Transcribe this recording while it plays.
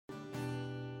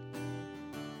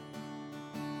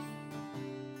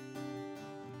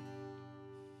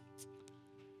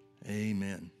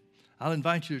Amen. I'll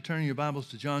invite you to turn your Bibles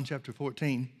to John chapter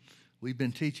 14. We've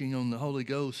been teaching on the Holy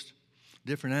Ghost,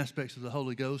 different aspects of the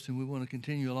Holy Ghost, and we want to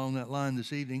continue along that line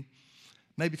this evening.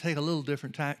 Maybe take a little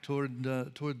different tack toward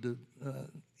the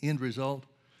end result,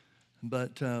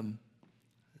 but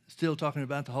still talking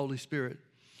about the Holy Spirit.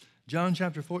 John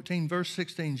chapter 14, verse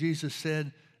 16, Jesus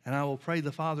said, "And I will pray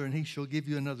the Father, and he shall give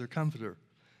you another comforter,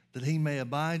 that he may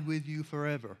abide with you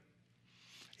forever.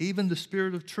 Even the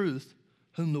Spirit of truth,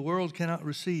 whom the world cannot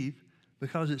receive,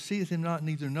 because it seeth him not,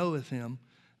 neither knoweth him.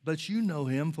 But you know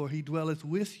him, for he dwelleth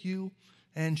with you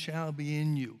and shall be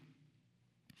in you."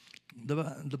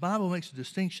 The Bible makes a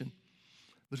distinction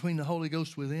between the Holy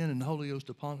Ghost within and the Holy Ghost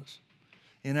upon us.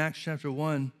 In Acts chapter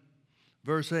 1,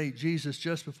 verse 8, Jesus,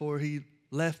 just before he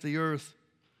left the earth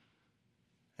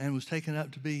and was taken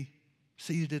up to be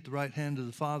seated at the right hand of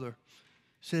the Father,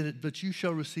 said, "But you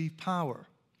shall receive power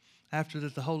after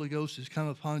that the Holy Ghost has come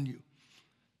upon you.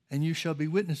 And you shall be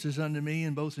witnesses unto me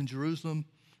in both in Jerusalem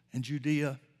and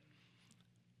Judea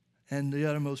and the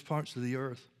uttermost parts of the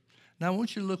earth." Now I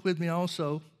want you to look with me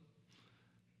also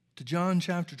to John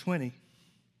chapter 20.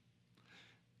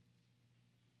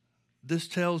 This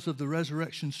tells of the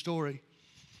resurrection story.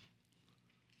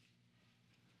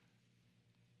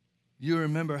 You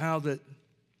remember how that,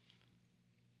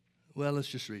 well, let's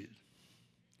just read it.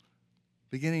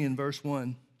 Beginning in verse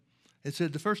 1. It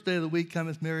said, "The first day of the week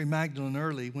cometh Mary Magdalene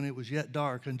early, when it was yet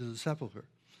dark, unto the sepulchre,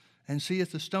 and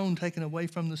seeth the stone taken away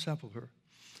from the sepulchre.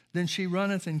 Then she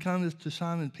runneth and cometh to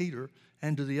Simon Peter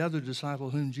and to the other disciple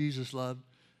whom Jesus loved."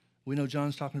 We know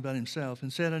John's talking about himself.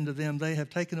 "And said unto them, They have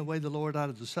taken away the Lord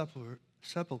out of the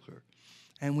sepulchre,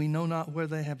 and we know not where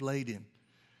they have laid him.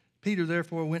 Peter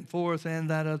therefore went forth and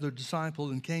that other disciple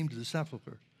and came to the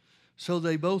sepulchre. So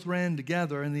they both ran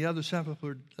together, and the other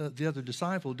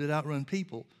disciple did outrun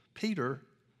people. Peter,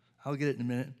 I'll get it in a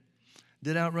minute,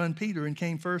 did outrun Peter and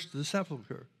came first to the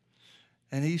sepulchre.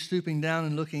 And he, stooping down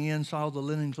and looking in, saw the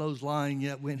linen clothes lying,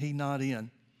 yet went he not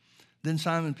in. Then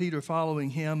Simon Peter, following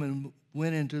him, and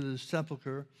went into the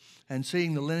sepulchre, and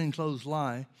seeing the linen clothes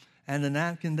lie, and a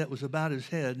napkin that was about his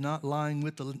head, not lying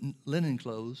with the linen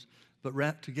clothes, but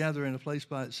wrapped together in a place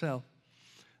by itself.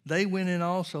 Then went in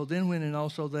also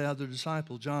the other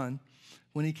disciple, John,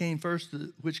 which came first to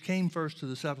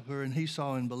the sepulchre, and he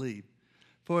saw and believed.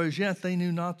 For as yet they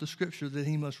knew not the scripture that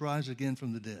he must rise again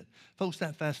from the dead." Folks,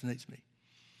 that fascinates me.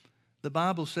 The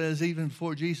Bible says even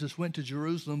before Jesus went to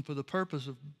Jerusalem for the purpose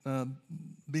of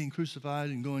being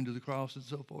crucified and going to the cross and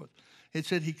so forth, it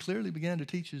said he clearly began to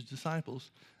teach his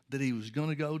disciples that he was going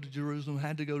to go to Jerusalem,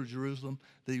 had to go to Jerusalem,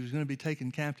 that he was going to be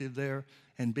taken captive there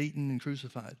and beaten and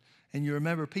crucified. And you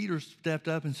remember Peter stepped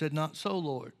up and said, "Not so,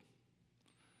 Lord."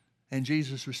 And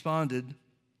Jesus responded.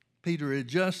 Peter had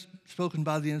just spoken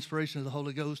by the inspiration of the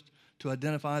Holy Ghost to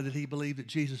identify that he believed that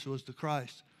Jesus was the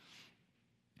Christ.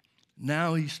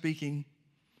 Now he's speaking,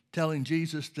 telling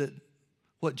Jesus that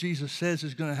what Jesus says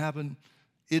is going to happen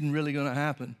isn't really going to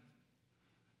happen.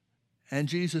 And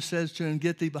Jesus says to him,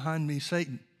 "Get thee behind me,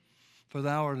 Satan, for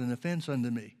thou art an offense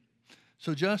unto me."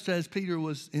 So just as Peter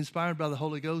was inspired by the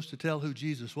Holy Ghost to tell who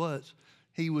Jesus was,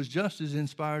 he was just as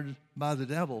inspired by the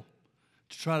devil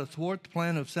to try to thwart the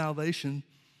plan of salvation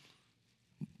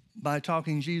by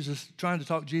trying to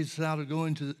talk Jesus out of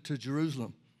going to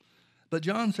Jerusalem. But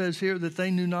John says here that they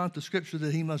knew not the scripture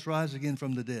that he must rise again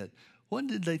from the dead. What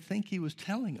did they think he was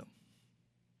telling them?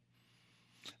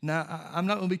 Now, I'm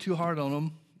not going to be too hard on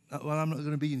them. Well, I'm not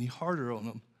going to be any harder on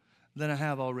them than I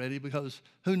have already, because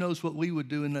who knows what we would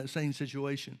do in that same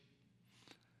situation.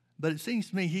 But it seems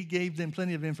to me he gave them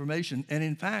plenty of information. And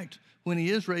in fact, when he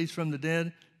is raised from the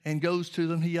dead and goes to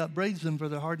them, he upbraids them for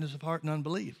their hardness of heart and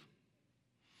unbelief.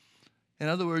 In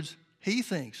other words, he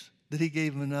thinks that he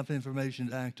gave them enough information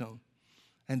to act on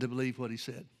and to believe what he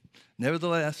said.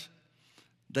 Nevertheless,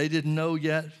 they didn't know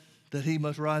yet that he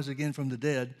must rise again from the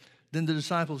dead. Then the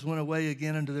disciples went away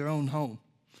again into their own home.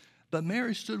 But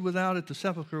Mary stood without at the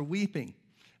sepulchre weeping.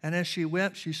 And as she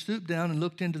wept, she stooped down and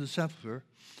looked into the sepulchre.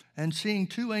 And seeing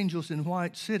two angels in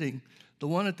white sitting, the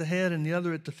one at the head and the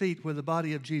other at the feet, where the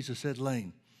body of Jesus had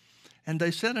lain. And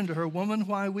they said unto her, "Woman,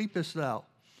 why weepest thou?"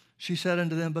 She said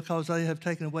unto them, "Because they have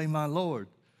taken away my Lord,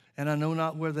 and I know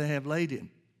not where they have laid him."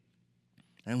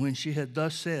 And when she had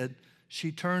thus said,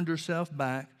 she turned herself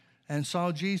back and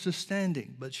saw Jesus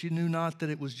standing, but she knew not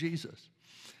that it was Jesus.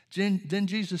 Then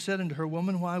Jesus said unto her,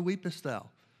 "Woman, why weepest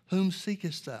thou? Whom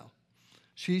seekest thou?"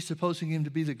 She, supposing him to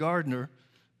be the gardener,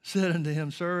 said unto him,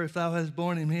 "Sir, if thou hast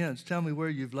borne him hence, tell me where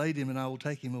you've laid him, and I will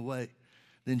take him away."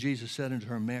 Then Jesus said unto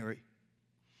her, "Mary."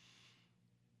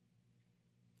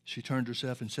 She turned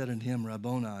herself and said unto him,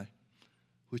 "Rabboni,"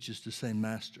 which is to say,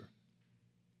 Master.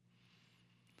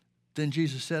 Then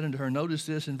Jesus said unto her, notice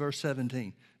this in verse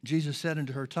 17. Jesus said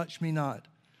unto her, touch me not,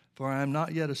 for I am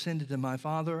not yet ascended to my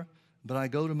Father, but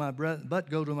go to my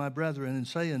brethren and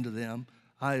say unto them,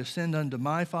 I ascend unto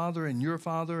my Father and your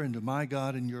Father, and to my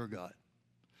God and your God.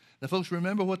 Now, folks,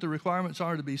 remember what the requirements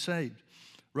are to be saved.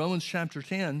 Romans chapter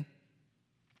 10,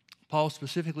 Paul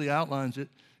specifically outlines it.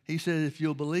 He said, if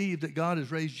you'll believe that God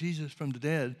has raised Jesus from the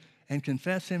dead and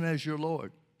confess him as your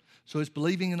Lord. So it's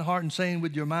believing in the heart and saying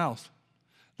with your mouth.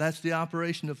 That's the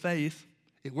operation of faith.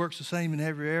 It works the same in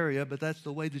every area, but that's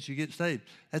the way that you get saved.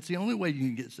 That's the only way you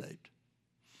can get saved.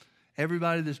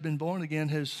 Everybody that's been born again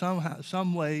has somehow,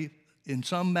 some way, in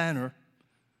some manner,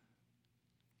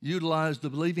 utilized the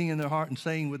believing in their heart and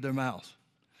saying with their mouth.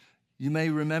 You may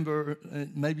remember,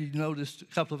 maybe you noticed a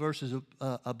couple of verses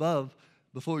above,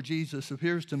 before Jesus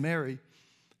appears to Mary,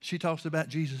 she talks about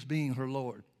Jesus being her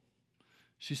Lord.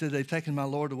 She said, they've taken my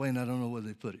Lord away and I don't know where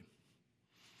they put him.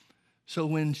 So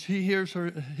when she hears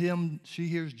she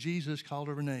hears Jesus call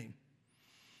her name.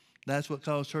 That's what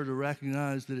caused her to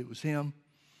recognize that it was him.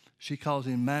 She calls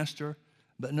him Master.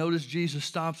 But notice Jesus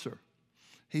stops her.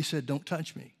 He said, don't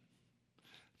touch me,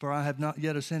 for I have not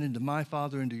yet ascended to my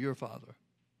Father and to your Father,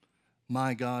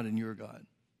 my God and your God.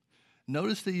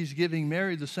 Notice that he's giving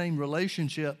Mary the same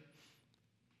relationship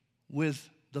with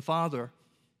the Father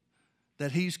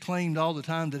that he's claimed all the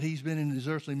time that he's been in his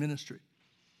earthly ministry.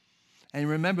 And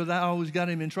remember, that always got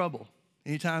him in trouble.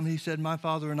 Anytime he said, my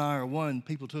Father and I are one,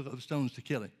 people took up stones to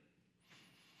kill him.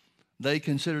 They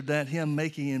considered that him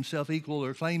making himself equal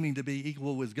or claiming to be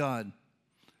equal with God.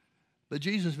 But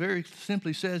Jesus very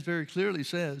simply says, very clearly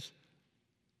says,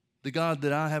 the God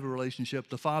that I have a relationship,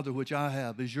 the Father which I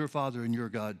have, is your Father and your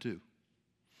God too.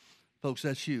 Folks,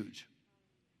 that's huge.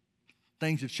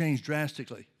 Things have changed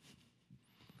drastically.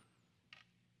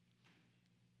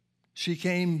 She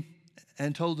came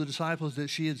and told the disciples that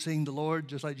she had seen the Lord,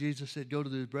 just like Jesus said, go to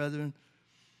the brethren,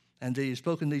 and they had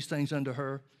spoken these things unto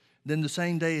her. Then the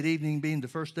same day at evening, being the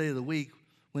first day of the week,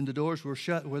 when the doors were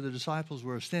shut where the disciples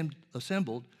were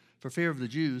assembled for fear of the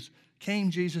Jews,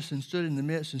 came Jesus and stood in the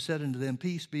midst and said unto them,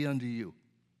 peace be unto you.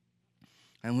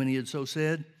 And when he had so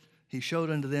said, he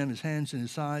showed unto them his hands and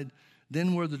his side.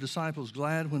 Then were the disciples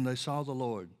glad when they saw the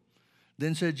Lord.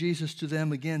 Then said Jesus to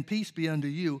them again, peace be unto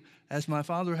you. As my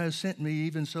Father has sent me,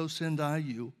 even so send I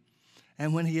you.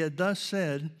 And when he had thus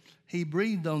said, he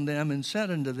breathed on them and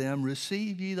said unto them,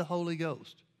 receive ye the Holy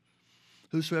Ghost.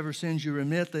 Whosoever sins you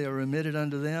remit, they are remitted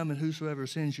unto them. And whosoever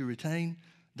sins you retain,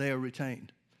 they are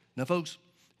retained. Now, folks,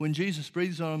 when Jesus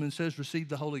breathes on them and says, receive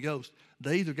the Holy Ghost,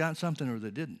 they either got something or they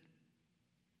didn't.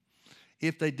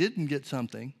 If they didn't get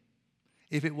something,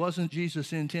 if it wasn't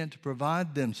Jesus' intent to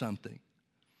provide them something,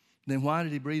 then why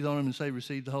did he breathe on them and say,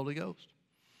 receive the Holy Ghost?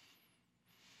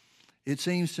 It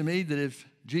seems to me that if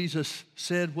Jesus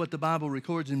said what the Bible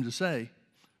records him to say,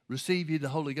 receive ye the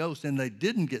Holy Ghost, and they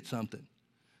didn't get something,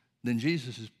 then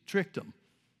Jesus has tricked them.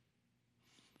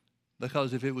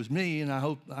 Because if it was me, and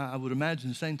I would imagine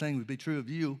the same thing would be true of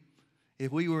you,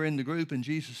 if we were in the group and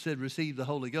Jesus said, receive the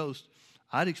Holy Ghost,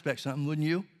 I'd expect something, wouldn't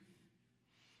you?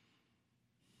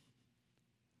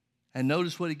 And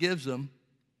notice what he gives them,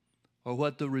 or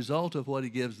what the result of what he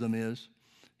gives them is.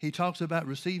 He talks about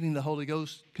receiving the Holy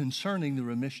Ghost concerning the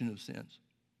remission of sins.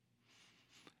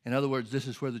 In other words, this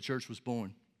is where the church was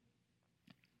born.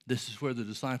 This is where the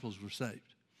disciples were saved.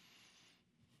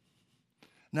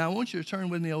 Now, I want you to turn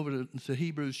with me over to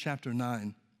Hebrews chapter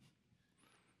 9.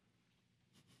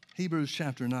 Hebrews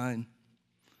chapter 9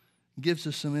 gives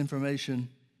us some information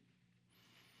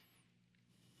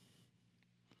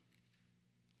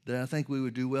that I think we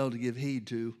would do well to give heed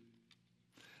to.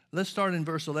 Let's start in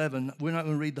verse 11. We're not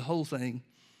going to read the whole thing,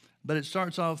 but it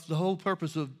starts off, the whole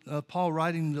purpose of Paul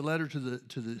writing the letter to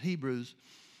the Hebrews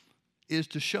is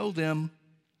to show them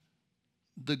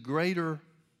the greater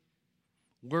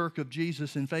work of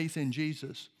Jesus and faith in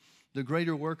Jesus, the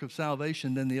greater work of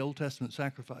salvation than the Old Testament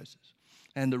sacrifices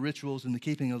and the rituals and the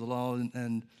keeping of the law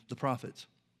and the prophets.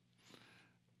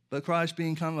 But Christ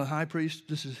being come a high priest,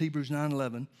 this is Hebrews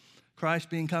 9:11, Christ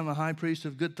being come a high priest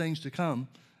of good things to come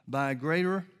by a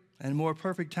greater and more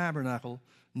perfect tabernacle,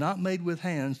 not made with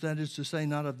hands, that is to say,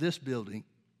 not of this building,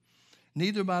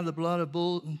 neither by the blood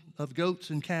of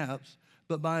goats and calves,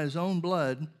 but by his own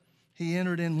blood, he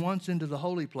entered in once into the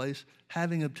holy place,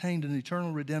 having obtained an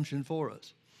eternal redemption for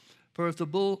us. For if the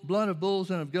blood of bulls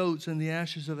and of goats and the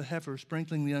ashes of a heifer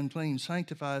sprinkling the unclean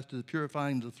sanctifies to the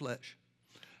purifying of the flesh,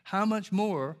 how much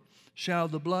more shall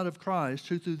the blood of Christ,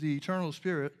 who through the eternal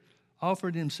Spirit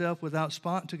offered himself without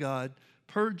spot to God,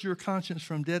 purge your conscience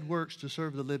from dead works to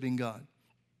serve the living God?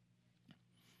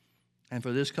 And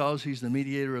for this cause he's the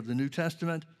mediator of the New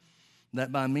Testament,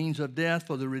 that by means of death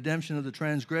for the redemption of the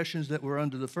transgressions that were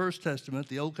under the first testament,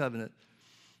 the old covenant,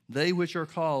 they which are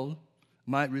called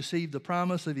might receive the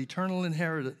promise of eternal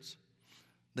inheritance.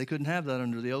 They couldn't have that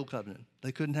under the old covenant.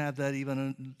 They couldn't have that even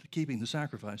in keeping the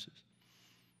sacrifices.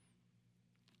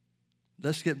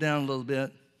 Let's skip down a little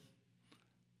bit.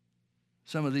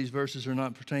 Some of these verses are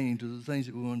not pertaining to the things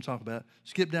that we want to talk about.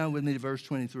 Skip down with me to verse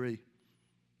 23.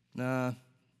 Nah,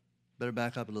 better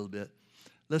back up a little bit.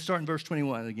 Let's start in verse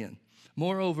 21 again.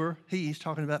 Moreover, he's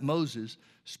talking about Moses,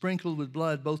 sprinkled with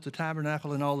blood both the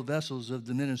tabernacle and all the vessels of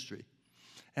the ministry.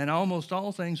 And almost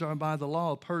all things are by the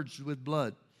law purged with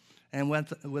blood. And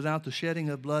without the shedding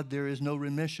of blood, there is no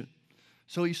remission.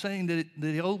 So he's saying that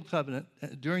the old covenant,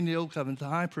 during the old covenant, the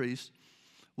high priest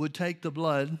would take the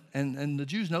blood, and the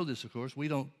Jews know this, of course. We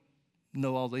don't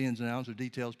know all the ins and outs or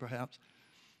details, perhaps.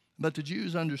 But the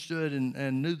Jews understood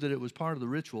and knew that it was part of the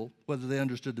ritual. Whether they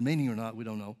understood the meaning or not, we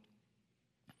don't know.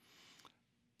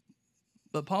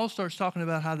 But Paul starts talking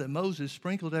about how that Moses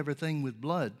sprinkled everything with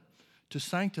blood to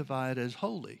sanctify it as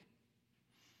holy.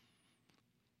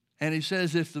 And he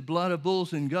says if the blood of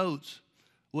bulls and goats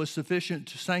was sufficient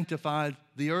to sanctify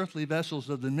the earthly vessels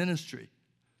of the ministry,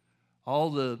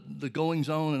 all the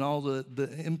goings-on and all the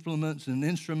implements and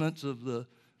instruments of the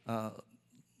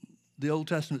Old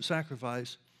Testament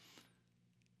sacrifice,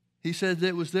 he said that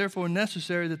it was therefore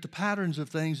necessary that the patterns of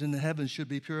things in the heavens should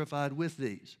be purified with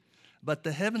these, but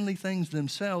the heavenly things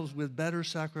themselves with better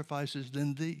sacrifices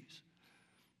than these.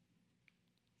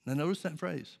 Now notice that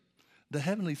phrase, the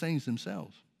heavenly things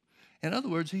themselves. In other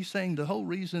words, he's saying the whole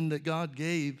reason that God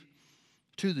gave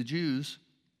to the Jews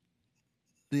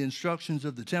the instructions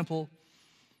of the temple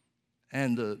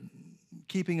and the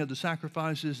keeping of the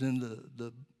sacrifices and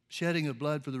the shedding of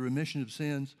blood for the remission of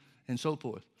sins and so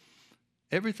forth.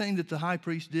 Everything that the high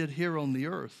priest did here on the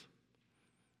earth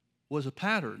was a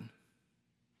pattern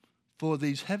for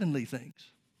these heavenly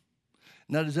things.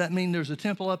 Now, does that mean there's a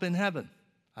temple up in heaven?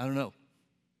 I don't know.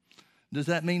 Does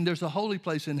that mean there's a holy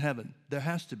place in heaven? There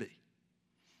has to be.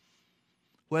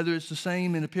 Whether it's the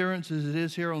same in appearance as it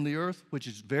is here on the earth, which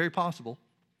is very possible,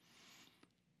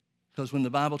 because when the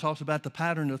Bible talks about the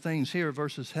pattern of things here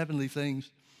versus heavenly things,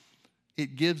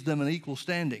 it gives them an equal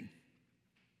standing.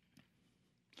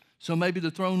 So maybe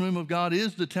the throne room of God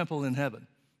is the temple in heaven.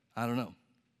 I don't know.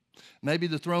 Maybe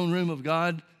the throne room of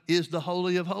God is the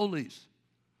Holy of Holies,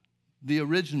 the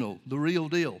original, the real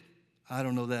deal. I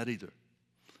don't know that either.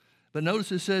 But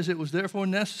notice it says it was therefore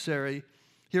necessary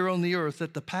here on the earth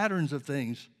that the patterns of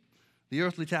things, the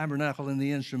earthly tabernacle and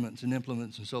the instruments and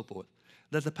implements and so forth,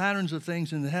 that the patterns of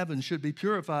things in the heavens should be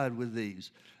purified with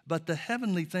these, but the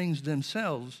heavenly things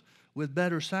themselves with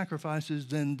better sacrifices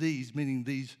than these, meaning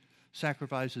these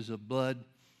sacrifices of blood,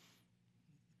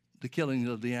 the killing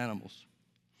of the animals.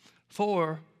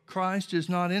 For Christ is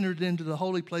not entered into the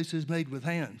holy places made with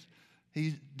hands.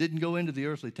 He didn't go into the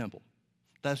earthly temple.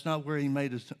 That's not where he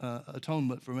made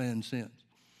atonement for man's sins.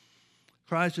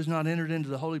 Christ has not entered into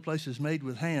the holy places made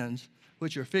with hands,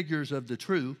 which are figures of the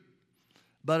true,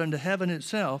 but unto heaven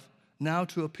itself, now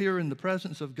to appear in the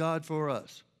presence of God for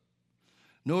us.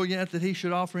 Nor yet that he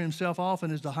should offer himself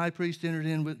often as the high priest entered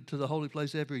into the holy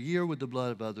place every year with the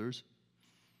blood of others.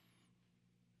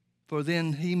 For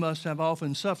then he must have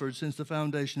often suffered since the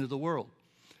foundation of the world.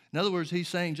 In other words, he's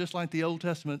saying just like the Old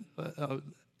Testament,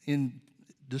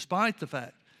 despite the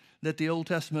fact that the Old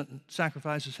Testament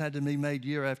sacrifices had to be made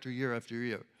year after year after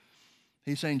year,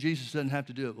 he's saying Jesus doesn't have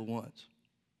to do it but once.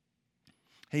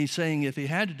 He's saying if he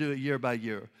had to do it year by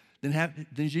year, then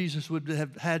Jesus would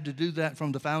have had to do that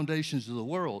from the foundations of the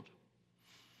world.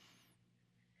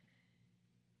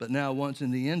 But now, once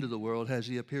in the end of the world, has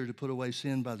he appeared to put away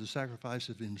sin by the sacrifice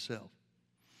of himself.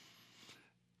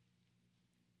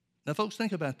 Now, folks,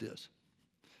 think about this.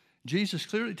 Jesus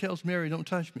clearly tells Mary, don't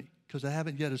touch me, because I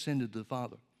haven't yet ascended to the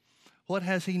Father. What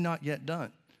has he not yet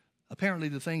done? Apparently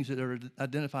the things that are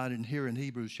identified in here in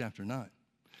Hebrews chapter 9.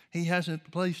 He hasn't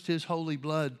placed his holy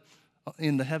blood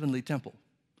in the heavenly temple.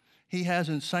 He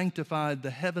hasn't sanctified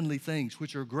the heavenly things,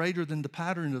 which are greater than the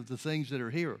pattern of the things that are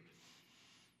here,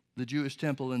 the Jewish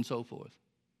temple and so forth.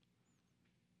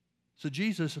 So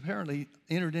Jesus apparently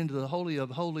entered into the Holy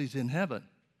of Holies in heaven.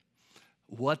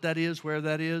 What that is, where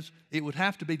that is, it would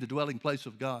have to be the dwelling place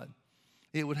of God.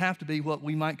 It would have to be what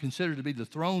we might consider to be the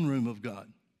throne room of God.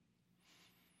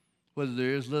 Whether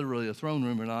there is literally a throne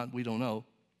room or not, we don't know.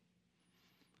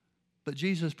 But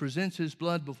Jesus presents his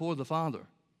blood before the Father.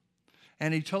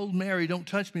 And he told Mary, don't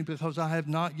touch me because I have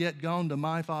not yet gone to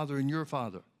my Father and your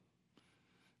Father.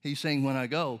 He's saying when I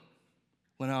go,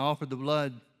 when I offer the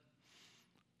blood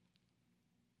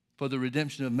for the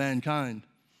redemption of mankind,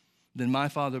 then my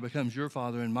Father becomes your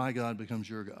Father and my God becomes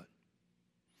your God.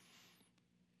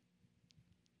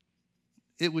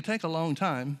 it would take a long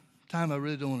time I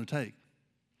really don't want to take.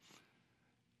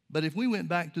 But if we went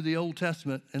back to the Old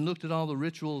Testament and looked at all the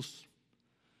rituals,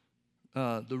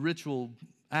 the ritual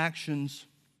actions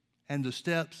and the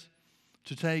steps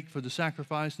to take for the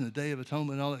sacrifice and the Day of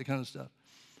Atonement and all that kind of stuff,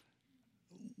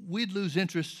 we'd lose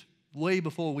interest way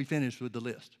before we finished with the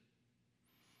list.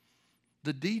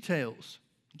 The details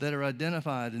that are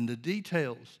identified and the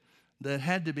details that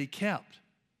had to be kept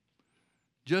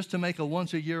just to make a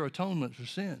once-a-year atonement for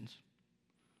sins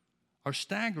are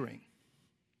staggering.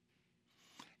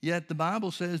 Yet the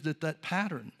Bible says that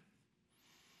pattern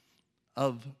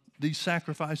of these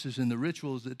sacrifices and the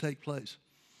rituals that take place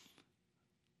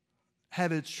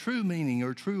have its true meaning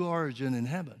or true origin in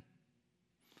heaven.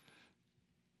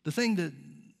 The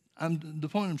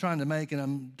point I'm trying to make, and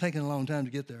I'm taking a long time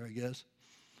to get there, I guess,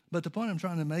 but the point I'm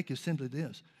trying to make is simply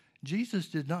this. Jesus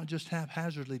did not just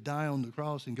haphazardly die on the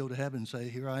cross and go to heaven and say,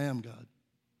 "Here I am, God."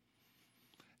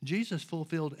 Jesus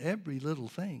fulfilled every little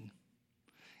thing.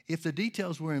 If the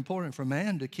details were important for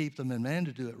man to keep them and man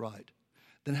to do it right,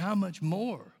 then how much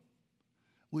more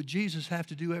would Jesus have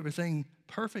to do everything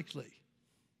perfectly?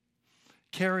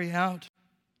 Carry out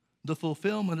the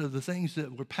fulfillment of the things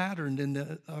that were patterned in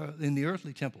the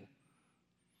earthly temple.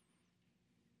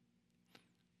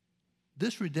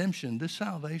 This redemption, this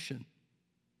salvation,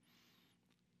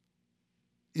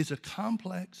 is a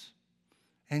complex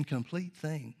and complete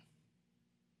thing.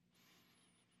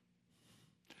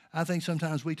 I think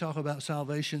sometimes we talk about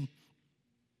salvation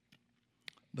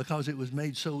because it was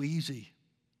made so easy.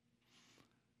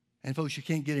 And folks, you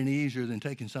can't get any easier than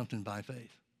taking something by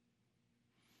faith.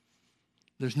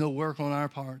 There's no work on our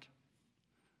part.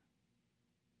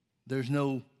 There's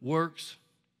no works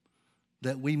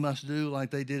that we must do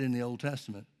like they did in the Old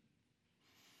Testament.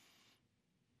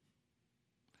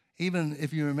 Even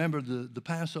if you remember the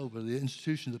Passover, the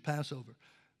institution of the Passover,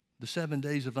 the 7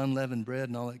 days of unleavened bread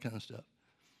and all that kind of stuff,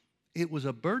 it was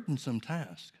a burdensome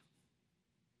task.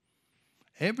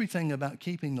 Everything about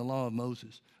keeping the law of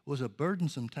Moses was a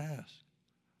burdensome task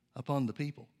upon the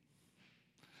people.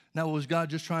 Now, was God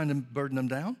just trying to burden them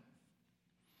down?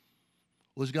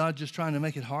 Was God just trying to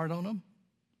make it hard on them?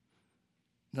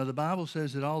 Now, the Bible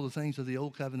says that all the things of the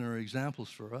Old Covenant are examples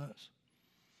for us.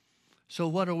 So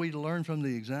what are we to learn from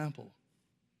the example?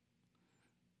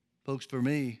 Folks, for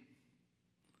me,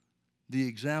 the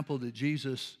example that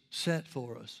Jesus set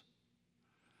for us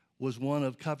was one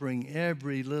of covering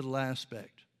every little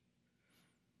aspect,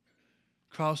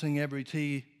 crossing every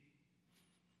T,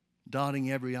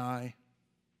 dotting every I,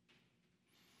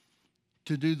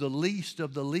 to do the least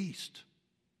of the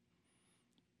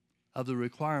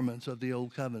requirements of the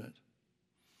Old Covenant,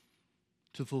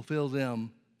 to fulfill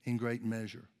them in great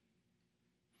measure.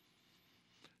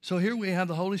 So here we have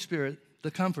the Holy Spirit,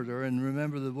 the Comforter, and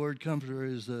remember the word Comforter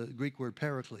is the Greek word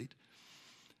Paraclete,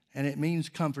 and it means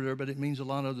comforter, but it means a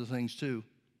lot of other things too.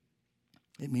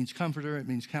 It means comforter, it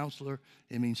means counselor,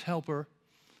 it means helper,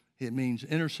 it means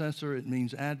intercessor, it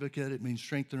means advocate, it means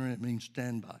strengthener, and it means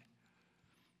standby.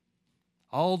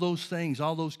 All those things,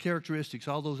 all those characteristics,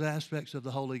 all those aspects of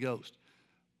the Holy Ghost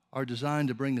are designed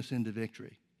to bring us into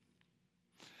victory.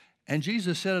 And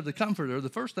Jesus said of the Comforter, the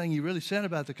first thing he really said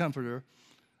about the Comforter,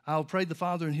 "I'll pray the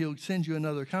Father and he'll send you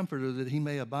another Comforter that he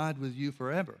may abide with you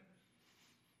forever.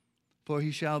 For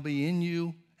he shall be in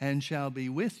you and shall be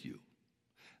with you."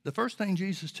 The first thing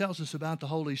Jesus tells us about the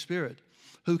Holy Spirit,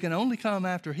 who can only come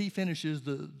after he finishes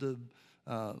the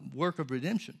work of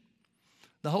redemption.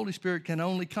 The Holy Spirit can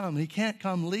only come. He can't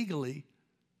come legally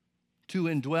to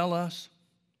indwell us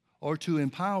or to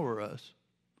empower us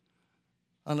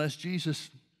unless Jesus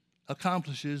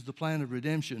accomplishes the plan of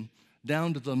redemption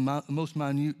down to the most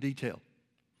minute detail.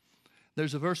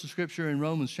 There's a verse of Scripture in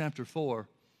Romans chapter 4.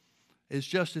 It's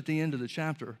just at the end of the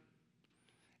chapter.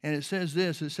 And it says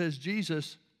this, it says,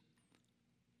 Jesus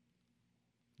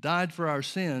died for our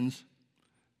sins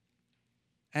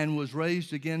and was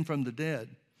raised again from the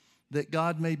dead, that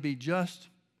God may be just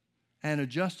and a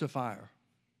justifier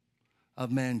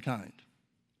of mankind.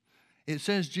 It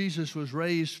says Jesus was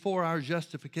raised for our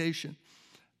justification.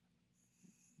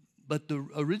 But the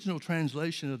original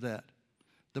translation of that,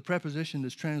 the preposition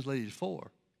that's translated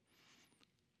for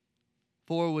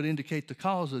would indicate the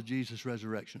cause of Jesus'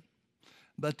 resurrection.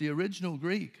 But the original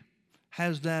Greek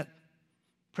has that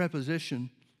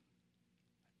preposition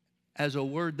as a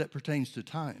word that pertains to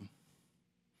time.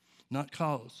 Not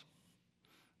cause,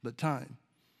 but time.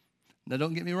 Now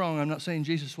don't get me wrong, I'm not saying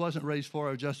Jesus wasn't raised for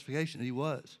our justification. He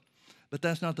was. But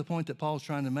that's not the point that Paul's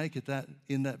trying to make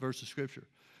in that verse of Scripture.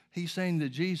 He's saying that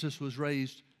Jesus was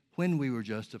raised when we were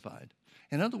justified.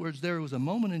 In other words, there was a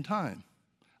moment in time,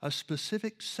 a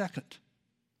specific second,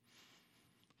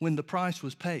 when the price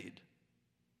was paid.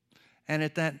 And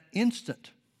at that instant,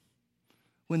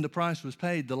 when the price was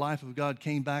paid, the life of God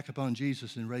came back upon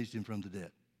Jesus and raised him from the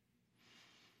dead.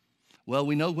 Well,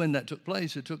 we know when that took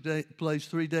place. It took place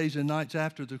 3 days and nights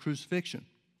after the crucifixion.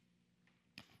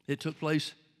 It took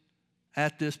place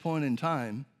at this point in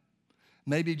time,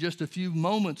 maybe just a few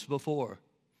moments before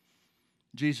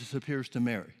Jesus appears to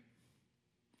Mary.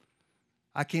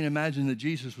 I can't imagine that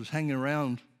Jesus was hanging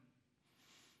around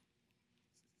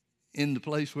in the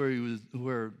place where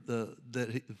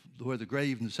the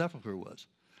grave and the sepulcher was.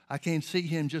 I can't see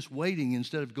him just waiting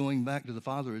instead of going back to the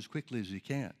Father as quickly as he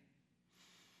can.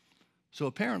 So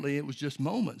apparently it was just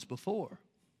moments before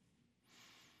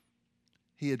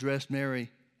he addressed Mary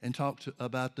and talked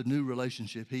about the new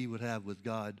relationship he would have with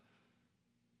God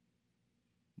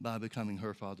by becoming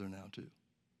her father now too.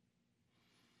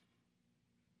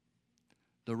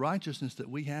 The righteousness that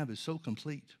we have is so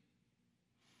complete.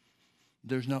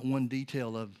 There's not one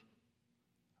detail of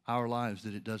our lives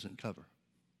that it doesn't cover.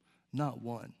 Not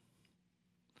one.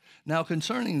 Now,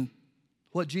 concerning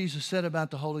what Jesus said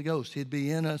about the Holy Ghost, he'd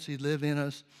be in us, he'd live in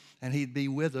us, and he'd be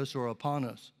with us or upon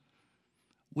us.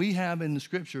 We have in the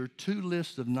Scripture 2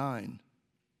 lists of 9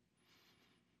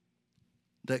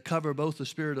 that cover both the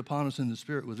Spirit upon us and the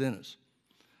Spirit within us.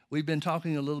 We've been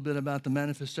talking a little bit about the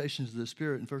manifestations of the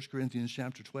Spirit in 1 Corinthians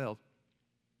chapter 12.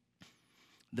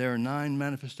 There are 9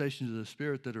 manifestations of the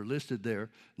Spirit that are listed there,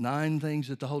 9 things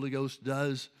that the Holy Ghost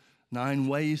does, 9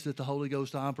 ways that the Holy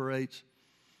Ghost operates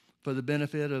for the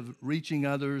benefit of reaching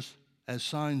others as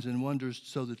signs and wonders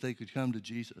so that they could come to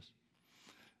Jesus.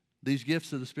 These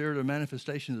gifts of the Spirit or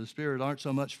manifestations of the Spirit aren't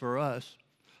so much for us,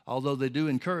 although they do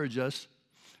encourage us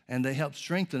and they help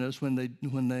strengthen us when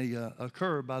they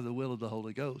occur by the will of the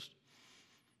Holy Ghost.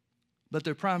 But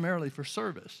they're primarily for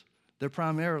service. They're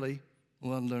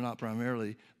not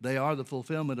primarily. They are the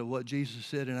fulfillment of what Jesus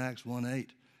said in Acts 1:8.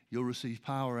 You'll receive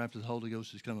power after the Holy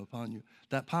Ghost has come upon you.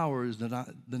 That power is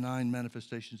the 9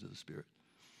 manifestations of the Spirit.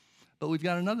 But we've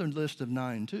got another list of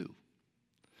 9 too.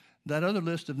 That other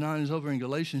list of 9 is over in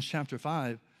Galatians chapter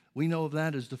 5. We know of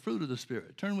that as the fruit of the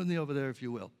Spirit. Turn with me over there if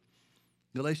you will.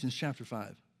 Galatians chapter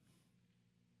 5.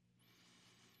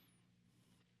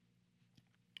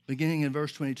 Beginning in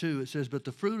verse 22, it says, "But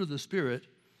the fruit of the Spirit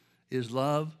is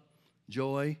love,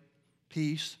 joy,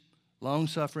 peace,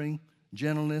 long-suffering,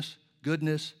 gentleness,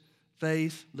 goodness,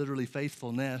 faith," literally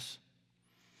faithfulness,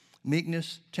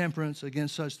 "meekness, temperance.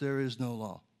 Against such there is no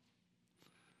law."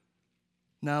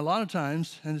 Now, a lot of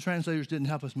times, and the translators didn't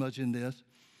help us much in this,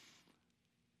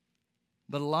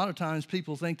 but a lot of times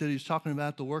people think that he's talking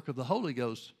about the work of the Holy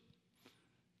Ghost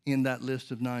in that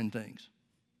list of 9 things.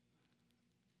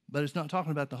 But it's not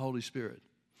talking about the Holy Spirit.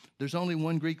 There's only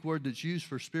one Greek word that's used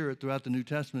for spirit throughout the New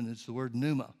Testament. It's the word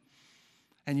pneuma.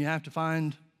 And you have to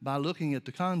find, by looking at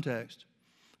the context,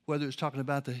 whether it's talking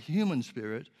about the human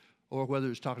spirit or whether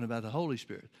it's talking about the Holy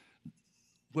Spirit.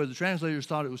 Where the translators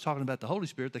thought it was talking about the Holy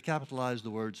Spirit, they capitalized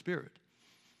the word Spirit.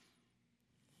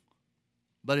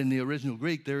 But in the original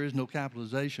Greek, there is no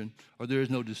capitalization or there is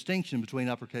no distinction between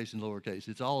uppercase and lowercase.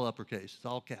 It's all uppercase. It's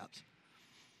all caps,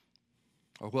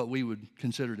 or what we would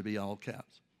consider to be all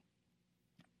caps.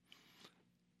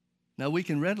 Now, we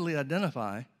can readily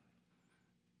identify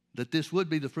that this would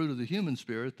be the fruit of the human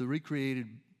spirit, the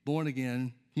recreated,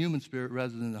 born-again human spirit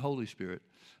rather than the Holy Spirit,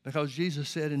 because Jesus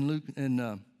said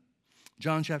in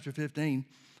John chapter 15,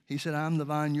 he said, "I'm the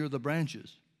vine, you're the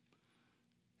branches.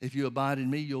 If you abide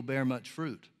in me, you'll bear much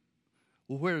fruit."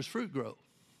 Well, where does fruit grow?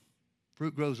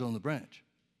 Fruit grows on the branch.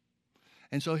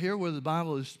 And so here where the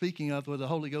Bible is speaking of, where the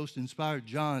Holy Ghost inspired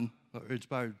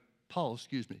Paul,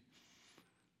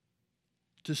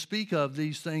 to speak of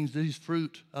these things, these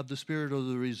fruit of the Spirit or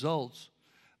the results,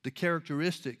 the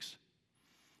characteristics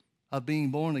of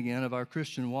being born again, of our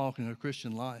Christian walk and our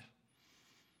Christian life.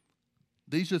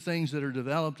 These are things that are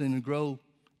developed and grow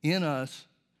in us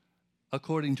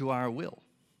according to our will.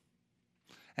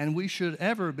 And we should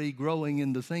ever be growing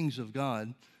in the things of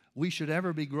God. We should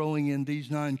ever be growing in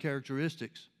these 9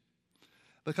 characteristics.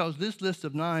 Because this list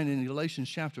of 9 in Galatians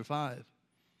chapter 5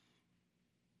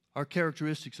 are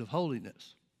characteristics of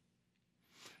holiness.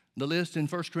 The list in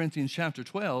 1 Corinthians chapter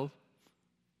 12,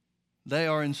 they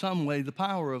are in some way the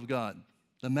power of God,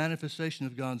 the manifestation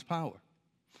of God's power.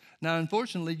 Now,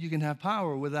 unfortunately, you can have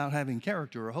power without having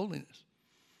character or holiness.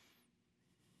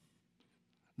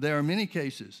 There are many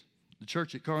cases. The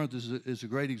church at Corinth is a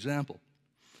great example.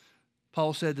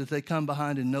 Paul said that they come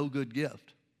behind in no good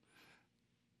gift.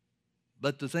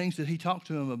 But the things that he talked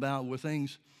to them about were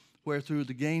things where through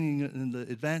the gaining and the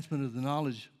advancement of the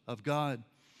knowledge of God,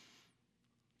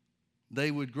 they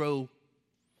would grow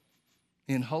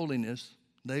in holiness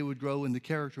they would grow in the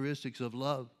characteristics of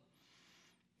love.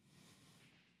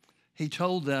 He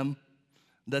told them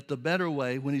that the better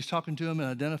way, when he's talking to them and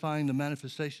identifying the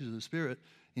manifestations of the Spirit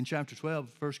in chapter 12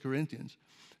 of 1 Corinthians,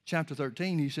 chapter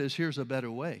 13, he says, here's a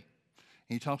better way.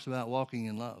 And he talks about walking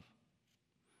in love.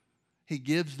 He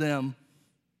gives them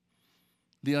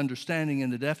the understanding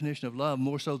and the definition of love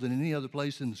more so than any other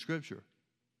place in the Scripture.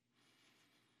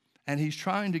 And he's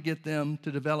trying to get them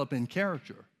to develop in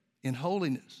character, in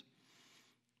holiness,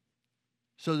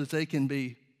 so that they can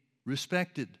be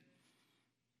respected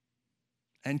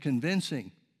and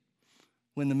convincing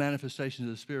when the manifestations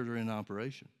of the Spirit are in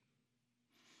operation.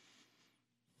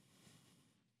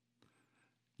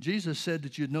 Jesus said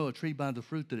that you'd know a tree by the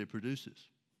fruit that it produces.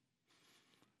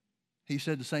 He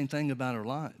said the same thing about our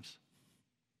lives.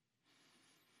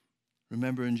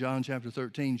 Remember in John chapter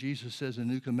 13, Jesus says, a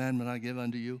new commandment I give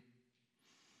unto you,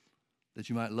 that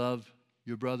you might love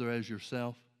your brother as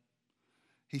yourself.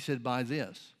 He said, by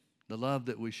this, the love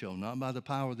that we show, not by the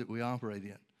power that we operate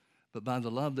in, but by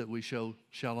the love that we show,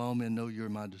 shall all men know you're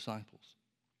my disciples.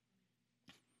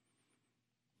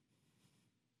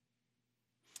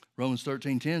 Romans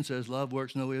 13:10 says, love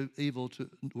works no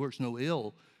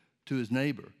ill to his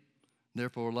neighbor.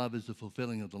 Therefore, love is the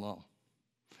fulfilling of the law.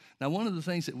 Now, one of the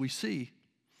things that we see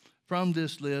from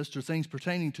this list, or things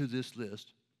pertaining to this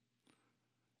list,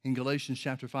 in Galatians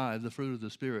chapter 5, the fruit of the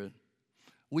Spirit,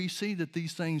 we see that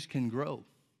these things can grow.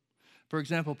 For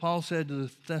example, Paul said to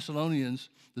the Thessalonians,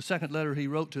 the second letter he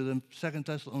wrote to them, 2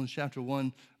 Thessalonians chapter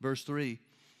 1, verse 3,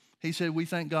 he said, we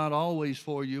thank God always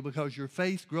for you because your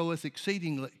faith groweth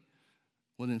exceedingly.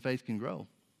 Well, then faith can grow.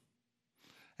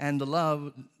 And the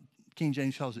love, King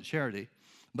James calls it charity,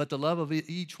 but the love of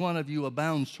each one of you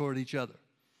abounds toward each other.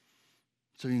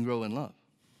 So you can grow in love.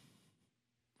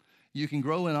 You can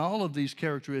grow in all of these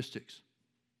characteristics.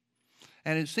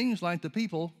 And it seems like the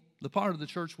people, the part of the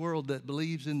church world that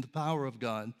believes in the power of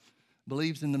God,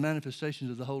 believes in the manifestations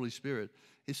of the Holy Spirit,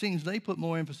 it seems they put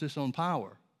more emphasis on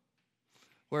power.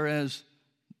 Whereas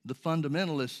the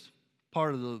fundamentalist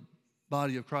part of the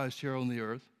body of Christ here on the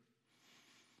earth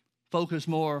focus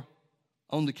more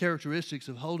on the characteristics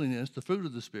of holiness, the fruit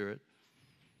of the Spirit,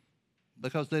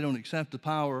 because they don't accept the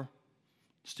power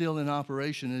still in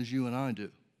operation as you and I do.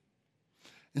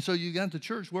 And so you got the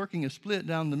church working a split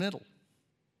down the middle.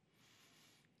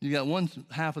 You got one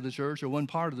half of the church, or one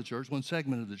part of the church, one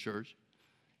segment of the church.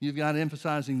 You've got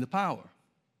emphasizing the power.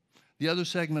 The other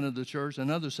segment of the church,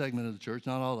 another segment of the church,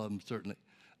 not all of them certainly,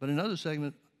 but another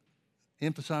segment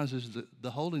emphasizes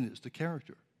the holiness, the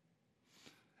character.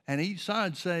 And each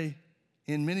side say,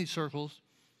 in many circles,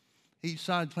 each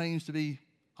side claims to be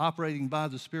operating by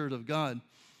the Spirit of God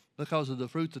because of the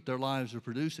fruit that their lives are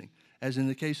producing. As in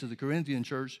the case of the Corinthian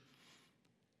church,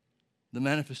 the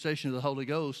manifestation of the Holy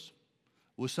Ghost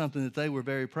was something that they were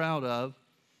very proud of,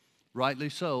 rightly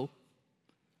so,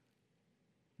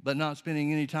 but not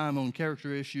spending any time on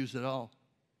character issues at all.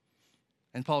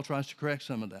 And Paul tries to correct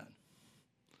some of that.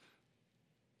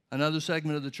 Another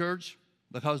segment of the church,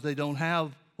 because they don't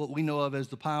have what we know of as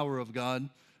the power of God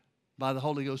by the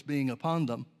Holy Ghost being upon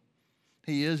them,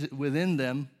 He is within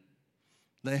them,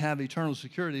 they have eternal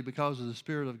security because of the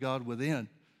Spirit of God within.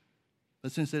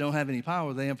 But since they don't have any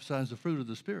power, they emphasize the fruit of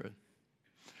the Spirit.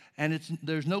 And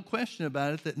there's no question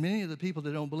about it that many of the people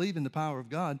that don't believe in the power of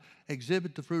God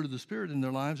exhibit the fruit of the Spirit in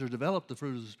their lives, or develop the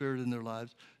fruit of the Spirit in their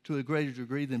lives to a greater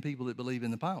degree than people that believe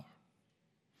in the power.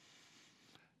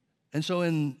 And so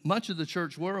in much of the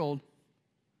church world,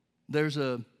 there's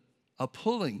a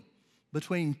pulling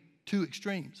between two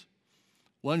extremes.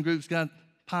 One group's got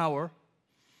power,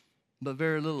 but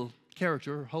very little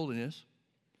character or holiness.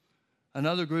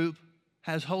 Another group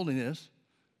has holiness,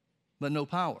 but no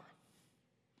power.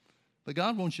 But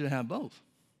God wants you to have both.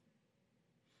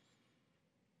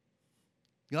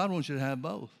 God wants you to have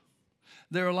both.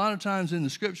 There are a lot of times in the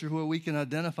Scripture where we can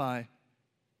identify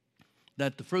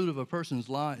that the fruit of a person's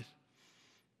life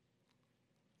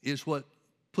is what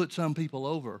put some people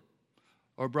over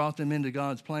or brought them into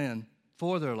God's plan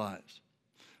for their lives.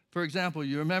 For example,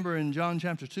 you remember in John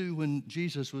chapter 2 when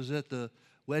Jesus was at the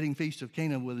wedding feast of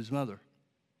Cana with his mother.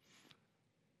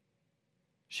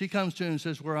 She comes to him and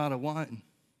says, we're out of wine.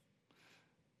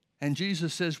 And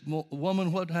Jesus says,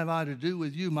 woman, what have I to do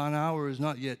with you? Mine hour is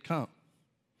not yet come.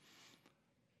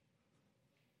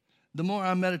 The more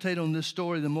I meditate on this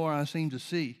story, the more I seem to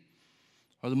see,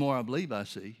 or the more I believe I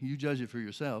see. You judge it for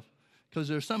yourself, because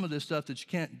there's some of this stuff that you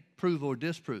can't prove or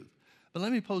disprove. But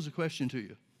let me pose a question to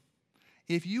you.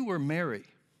 If you were Mary,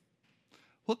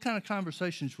 what kind of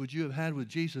conversations would you have had with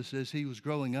Jesus as he was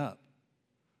growing up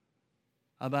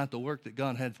about the work that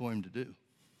God had for him to do?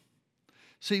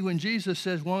 See, when Jesus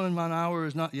says, "Woman, mine hour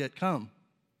is not yet come,"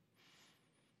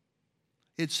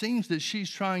 it seems that she's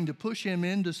trying to push him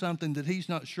into something that he's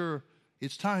not sure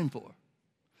it's time for.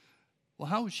 Well,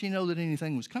 how would she know that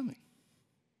anything was coming?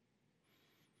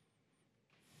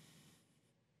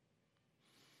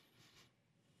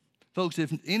 Folks,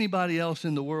 if anybody else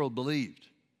in the world believed,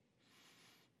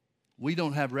 we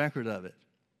don't have record of it.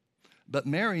 But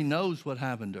Mary knows what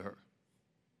happened to her.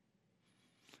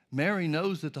 Mary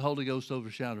knows that the Holy Ghost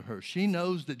overshadowed her. She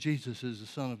knows that Jesus is the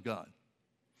Son of God.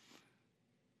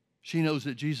 She knows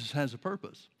that Jesus has a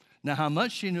purpose. Now, how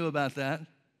much she knew about that,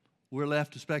 we're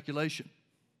left to speculation.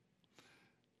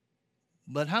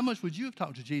 But how much would you have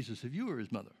talked to Jesus if you were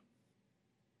his mother?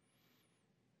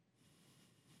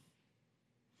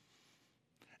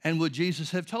 And would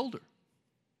Jesus have told her?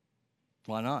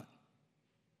 Why not?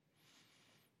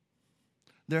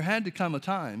 There had to come a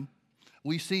time,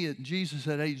 we see it, Jesus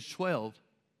at age 12,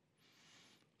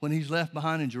 when he's left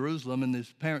behind in Jerusalem and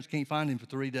his parents can't find him for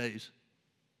 3 days.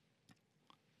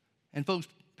 And folks,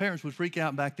 parents would freak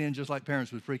out back then just like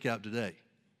parents would freak out today.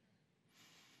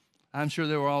 I'm sure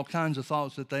there were all kinds of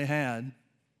thoughts that they had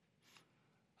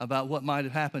about what might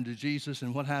have happened to Jesus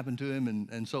and what happened to him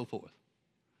and so forth.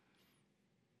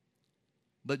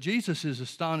 But Jesus is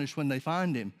astonished when they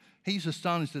find him. He's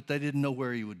astonished that they didn't know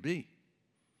where he would be.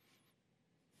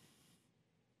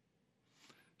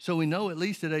 So we know at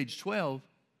least at age 12,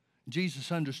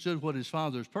 Jesus understood what his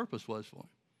Father's purpose was for him.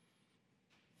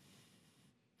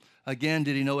 Again,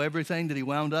 did he know everything that he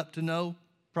wound up to know?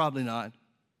 Probably not.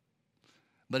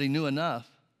 But he knew enough.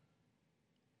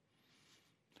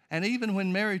 And even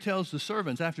when Mary tells the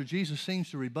servants, after Jesus seems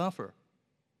to rebuff her,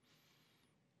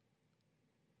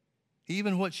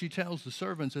 even what she tells the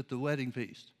servants at the wedding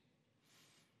feast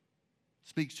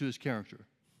speaks to his character.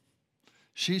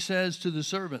 She says to the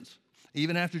servants,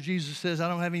 even after Jesus says, I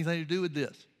don't have anything to do with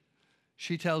this,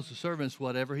 she tells the servants,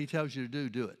 whatever he tells you to do,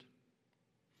 do it.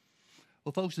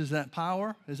 Well, folks, is that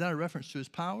power? Is that a reference to his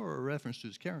power or a reference to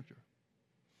his character?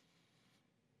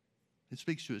 It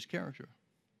speaks to his character.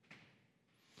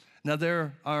 Now,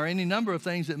 there are any number of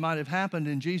things that might have happened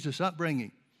in Jesus'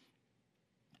 upbringing.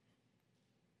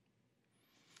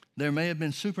 There may have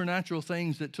been supernatural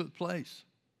things that took place.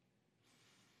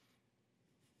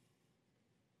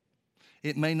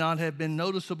 It may not have been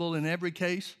noticeable in every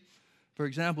case. For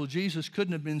example, Jesus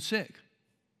couldn't have been sick.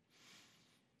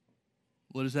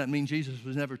 What does that mean? Jesus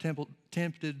was never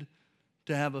tempted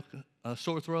to have a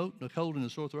sore throat, a cold and a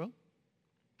sore throat?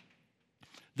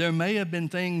 There may have been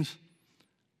things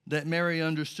that Mary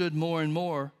understood more and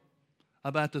more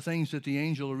about the things that the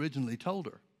angel originally told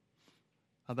her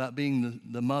about being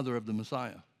the mother of the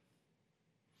Messiah.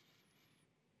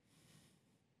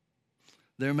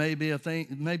 There may be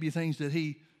things that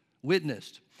he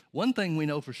witnessed. One thing we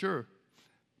know for sure,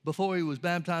 before he was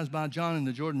baptized by John in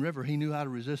the Jordan River, he knew how to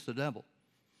resist the devil.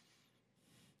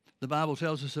 The Bible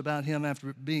tells us about him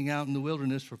after being out in the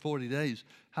wilderness for 40 days,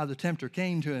 how the tempter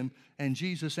came to him, and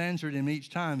Jesus answered him each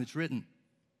time. It's written.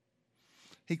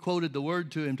 He quoted the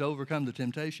word to him to overcome the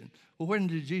temptation. Well, when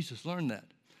did Jesus learn that?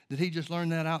 Did he just learn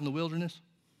that out in the wilderness?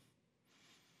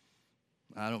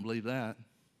 I don't believe that.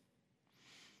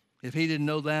 If he didn't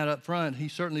know that up front, he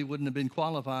certainly wouldn't have been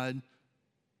qualified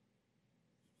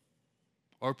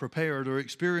or prepared or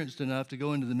experienced enough to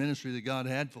go into the ministry that God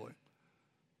had for him.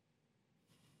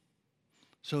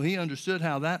 So he understood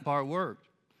how that part worked.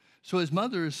 So his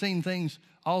mother has seen things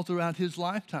all throughout his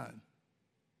lifetime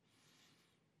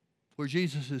where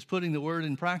Jesus is putting the word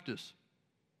in practice.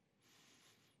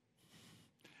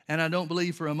 And I don't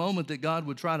believe for a moment that God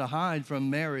would try to hide from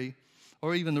Mary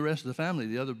or even the rest of the family,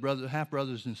 the other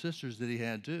half-brothers and sisters that he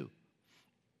had too.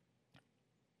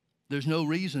 There's no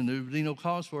reason, there would be no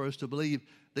cause for us to believe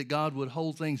that God would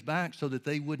hold things back so that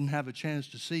they wouldn't have a chance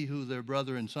to see who their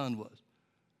brother and son was.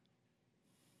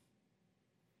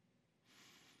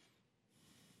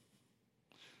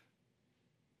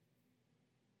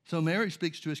 So Mary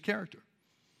speaks to his character.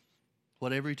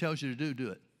 Whatever he tells you to do, do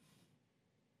it.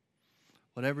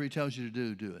 Whatever he tells you to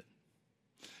do, do it.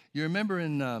 You remember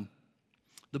in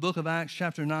the book of Acts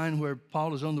chapter 9 where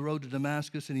Paul is on the road to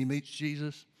Damascus and he meets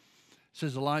Jesus? It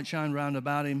says the light shined round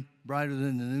about him, brighter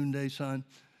than the noonday sun.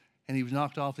 And he was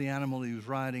knocked off the animal he was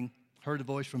riding, heard a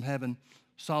voice from heaven,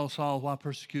 Saul, Saul, why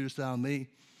persecutest thou me?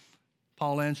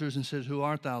 Paul answers and says, who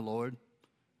art thou, Lord?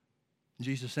 And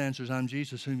Jesus answers, I'm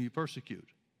Jesus whom you persecute.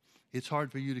 It's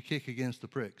hard for you to kick against the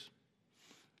pricks.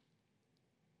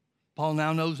 Paul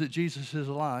now knows that Jesus is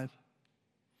alive.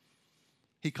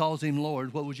 He calls him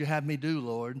Lord. What would you have me do,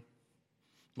 Lord?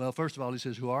 Well, first of all, he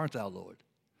says, who art thou, Lord?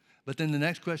 But then the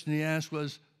next question he asked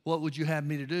was, what would you have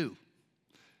me to do?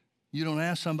 You don't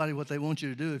ask somebody what they want you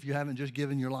to do if you haven't just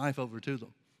given your life over to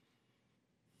them.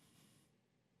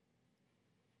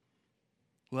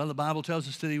 Well, the Bible tells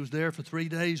us that he was there for 3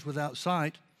 days without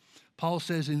sight. Paul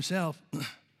says himself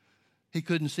he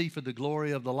couldn't see for the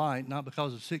glory of the light, not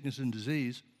because of sickness and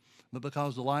disease, but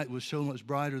because the light was so much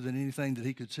brighter than anything that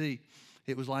he could see.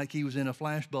 It was like he was in a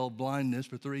flashbulb blindness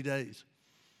for 3 days.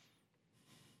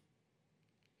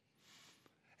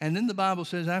 And then the Bible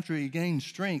says after he gained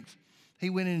strength, he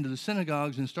went into the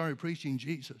synagogues and started preaching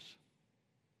Jesus.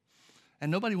 And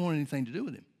nobody wanted anything to do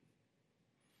with him.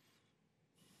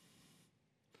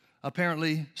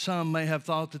 Apparently, some may have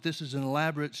thought that this is an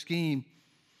elaborate scheme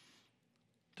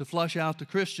to flush out the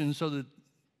Christians so that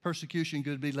persecution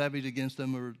could be levied against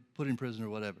them or put in prison or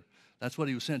whatever. That's what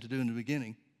he was sent to do in the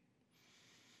beginning.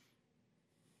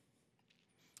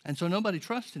 And so nobody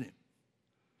trusted him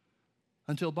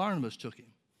until Barnabas took him.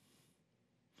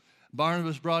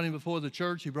 Barnabas brought him before the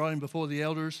church. He brought him before the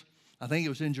elders. I think it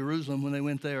was in Jerusalem when they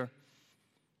went there.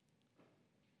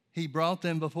 He brought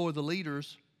them before the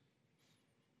leaders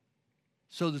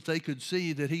so that they could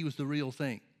see that he was the real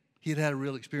thing. He had had a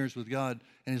real experience with God,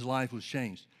 and his life was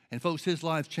changed. And folks, his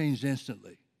life changed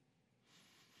instantly.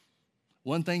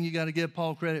 One thing you got to give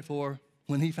Paul credit for,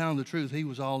 when he found the truth, he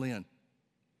was all in.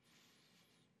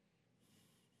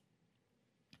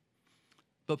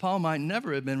 But Paul might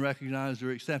never have been recognized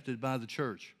or accepted by the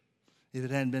church if it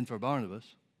hadn't been for Barnabas.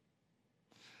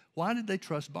 Why did they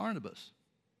trust Barnabas?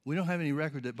 We don't have any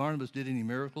record that Barnabas did any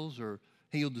miracles or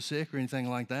healed the sick or anything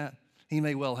like that. He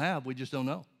may well have, we just don't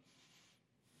know.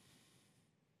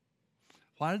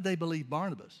 Why did they believe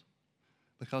Barnabas?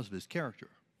 Because of his character.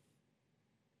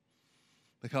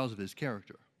 Because of his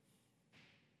character.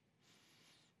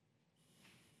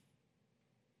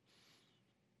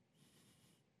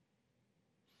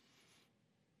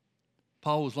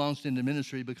 Paul was launched into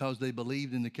ministry because they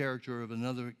believed in the character of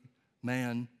another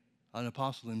man, an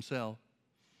apostle himself,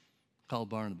 called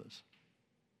Barnabas.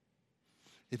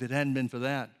 If it hadn't been for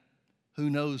that,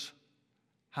 who knows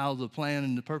how the plan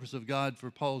and the purpose of God for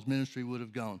Paul's ministry would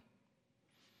have gone.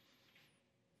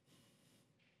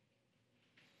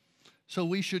 So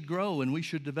we should grow and we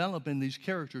should develop in these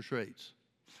character traits.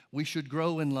 We should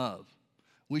grow in love.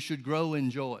 We should grow in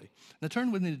joy. Now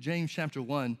turn with me to James chapter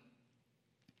 1.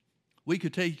 We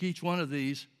could take each one of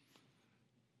these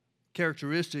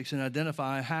characteristics and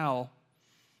identify how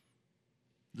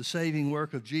the saving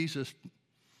work of Jesus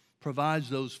provides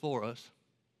those for us.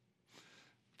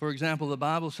 For example, the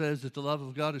Bible says that the love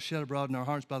of God is shed abroad in our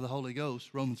hearts by the Holy Ghost,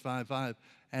 Romans 5:5,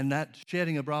 and that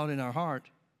shedding abroad in our heart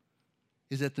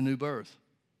is at the new birth.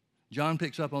 John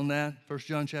picks up on that, 1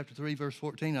 John chapter 3, verse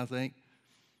 14, I think.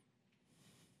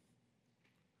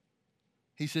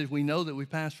 He says, we know that we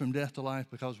pass from death to life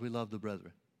because we love the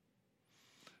brethren.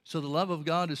 So the love of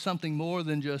God is something more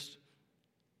than just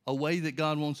a way that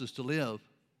God wants us to live.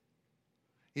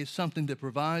 It's something that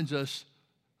provides us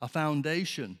a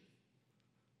foundation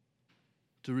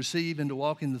to receive and to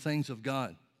walk in the things of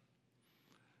God.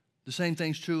 The same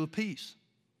thing's true of peace.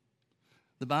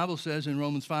 The Bible says in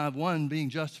Romans 5:1, being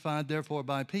justified therefore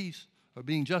by peace, or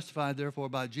being justified therefore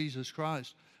by Jesus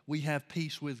Christ, we have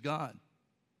peace with God.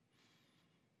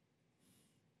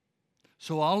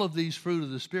 So all of these fruit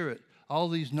of the Spirit, all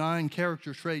these 9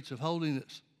 character traits of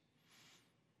holiness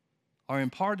are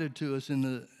imparted to us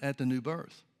at the new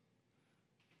birth.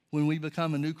 When we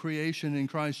become a new creation in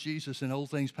Christ Jesus and old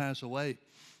things pass away,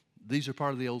 these are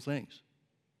part of the old things.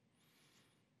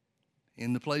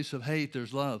 In the place of hate,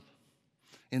 there's love.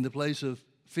 In the place of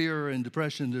fear and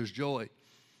depression, there's joy.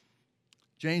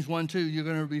 James 1:2, you're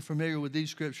going to be familiar with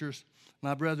these scriptures.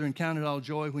 My brethren, count it all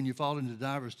joy when you fall into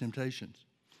diverse temptations,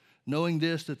 knowing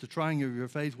this, that the trying of your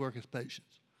faith worketh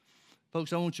patience.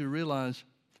 Folks, I want you to realize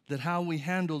that how we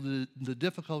handle the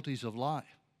difficulties of life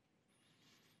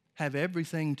have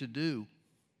everything to do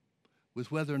with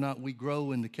whether or not we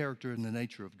grow in the character and the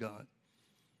nature of God.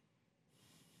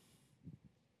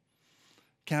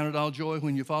 Count it all joy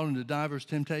when you fall into diverse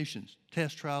temptations,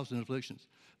 tests, trials, and afflictions.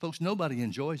 Folks, nobody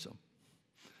enjoys them.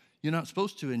 You're not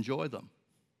supposed to enjoy them.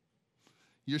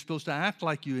 You're supposed to act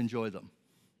like you enjoy them.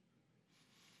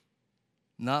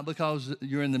 Not because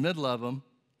you're in the middle of them,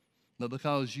 but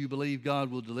because you believe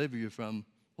God will deliver you from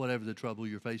whatever the trouble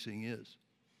you're facing is.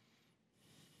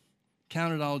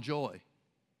 Count it all joy.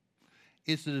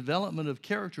 It's the development of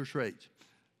character traits,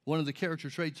 one of the character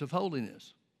traits of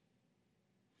holiness.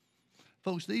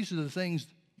 Folks, these are the things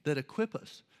that equip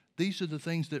us. These are the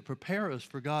things that prepare us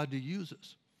for God to use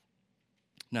us.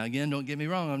 Now, again, don't get me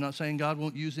wrong. I'm not saying God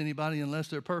won't use anybody unless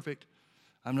they're perfect.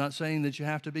 I'm not saying that you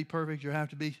have to be perfect. You have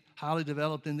to be highly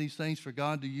developed in these things for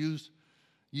God to use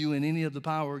you in any of the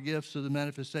power or gifts or the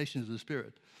manifestations of the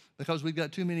Spirit. Because we've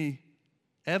got too many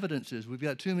evidences. We've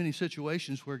got too many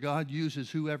situations where God uses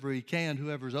whoever he can,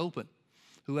 whoever's open,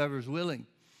 whoever's willing,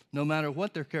 no matter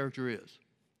what their character is.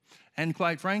 And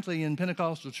quite frankly, in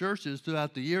Pentecostal churches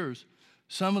throughout the years,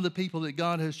 some of the people that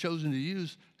God has chosen to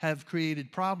use have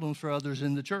created problems for others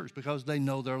in the church because they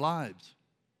know their lives.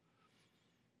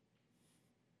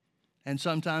 And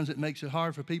sometimes it makes it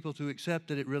hard for people to accept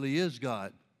that it really is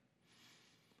God.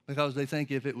 Because they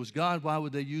think if it was God, why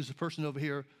would they use a person over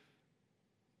here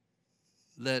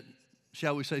that,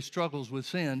 shall we say, struggles with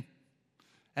sin,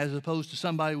 as opposed to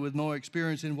somebody with more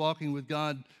experience in walking with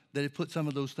God that had put some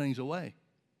of those things away?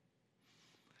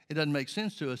 It doesn't make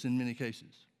sense to us in many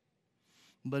cases,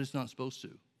 but it's not supposed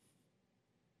to.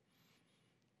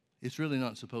 It's really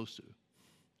not supposed to.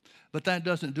 But that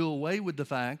doesn't do away with the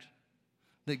fact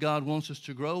that God wants us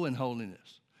to grow in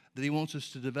holiness, that he wants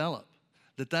us to develop,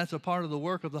 that that's a part of the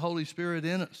work of the Holy Spirit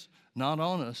in us, not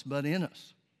on us, but in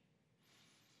us,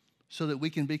 so that we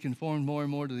can be conformed more and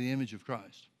more to the image of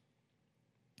Christ.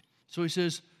 So he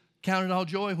says, count it all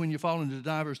joy when you fall into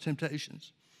diverse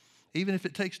temptations, even if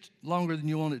it takes longer than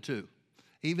you want it to,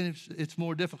 even if it's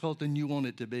more difficult than you want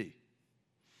it to be.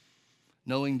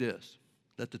 Knowing this,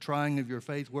 that the trying of your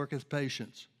faith worketh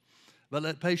patience. But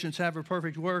let patience have her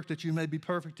perfect work, that you may be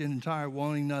perfect and entire,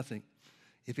 wanting nothing.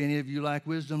 If any of you lack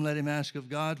wisdom, let him ask of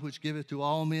God, which giveth to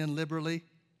all men liberally,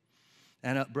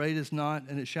 and upbraideth not,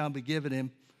 and it shall be given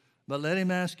him. But let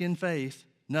him ask in faith,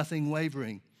 nothing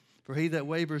wavering. For he that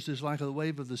wavers is like a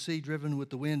wave of the sea driven with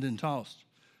the wind and tossed.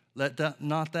 Let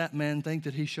not that man think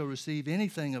that he shall receive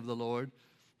anything of the Lord,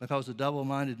 because the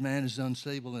double-minded man is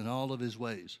unstable in all of his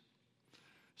ways.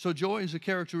 So joy is a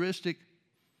characteristic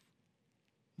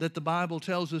that the Bible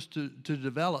tells us to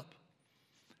develop.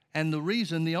 And the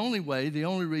reason, the only way, the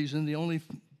only reason, the only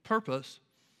purpose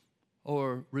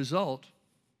or result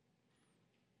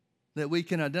that we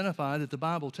can identify that the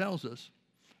Bible tells us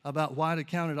about why to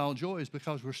count it all joy is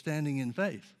because we're standing in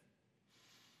faith.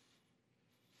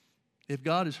 If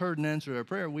God has heard and answered our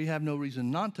prayer, we have no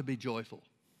reason not to be joyful.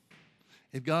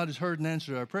 If God has heard and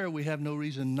answered our prayer, we have no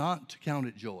reason not to count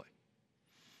it joy.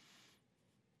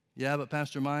 Yeah, but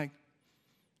Pastor Mike,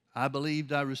 I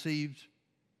believed I received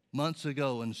months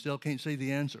ago and still can't see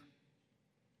the answer.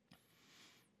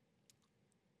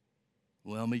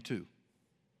 Well, me too.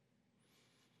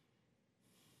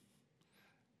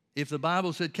 If the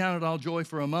Bible said count it all joy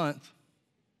for a month,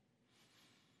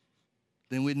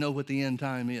 then we'd know what the end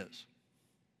time is.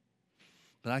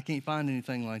 But I can't find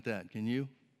anything like that. Can you?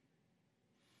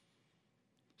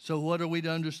 So what are we to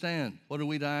understand? What are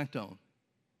we to act on?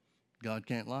 God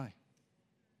can't lie.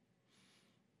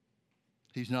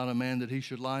 He's not a man that he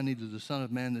should lie, neither the Son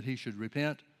of Man that he should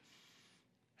repent.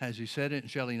 Has he said it,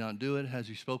 and shall he not do it? Has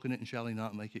he spoken it, and shall he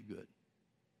not make it good?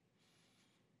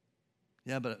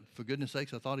 Yeah, but for goodness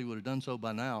sakes, I thought he would have done so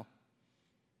by now.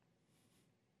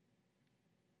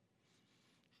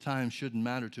 Time shouldn't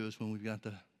matter to us when we've got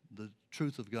the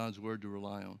truth of God's word to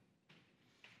rely on.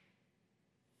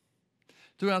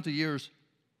 Throughout the years,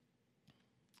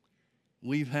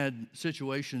 we've had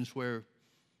situations where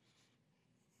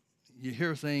you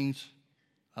hear things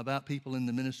about people in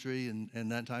the ministry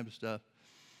and that type of stuff.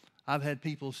 I've had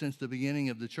people since the beginning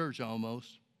of the church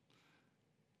almost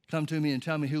come to me and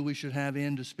tell me who we should have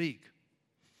in to speak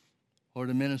or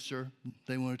to minister.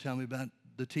 They want to tell me about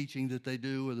the teaching that they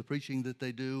do or the preaching that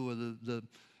they do or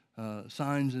the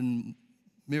signs and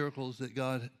miracles that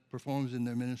God performs in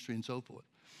their ministry and so forth.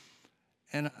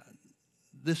 And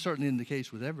this certainly isn't the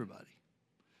case with everybody.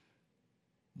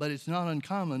 But it's not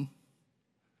uncommon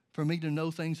for me to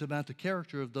know things about the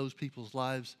character of those people's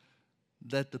lives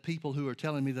that the people who are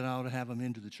telling me that I ought to have them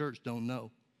into the church don't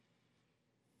know.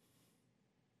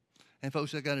 And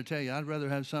folks, I got to tell you, I'd rather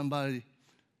have somebody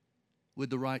with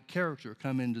the right character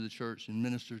come into the church and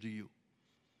minister to you.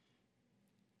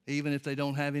 Even if they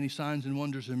don't have any signs and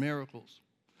wonders and miracles.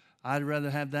 I'd rather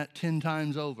have that 10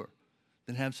 times over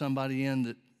than have somebody in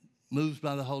that moves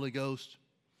by the Holy Ghost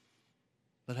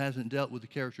but hasn't dealt with the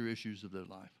character issues of their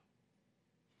life.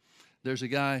 There's a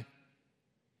guy,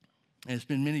 and it's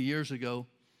been many years ago,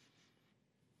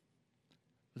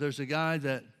 but there's a guy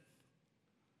that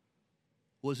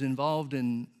was involved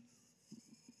in,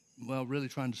 well, really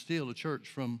trying to steal a church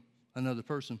from another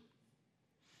person.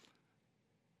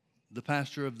 The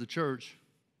pastor of the church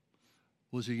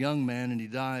was a young man, and he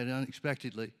died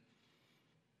unexpectedly.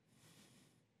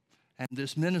 And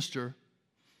this minister,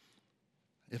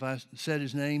 if I said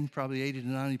his name, probably 80 to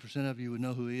 90% of you would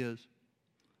know who he is.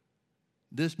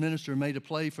 This minister made a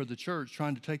play for the church,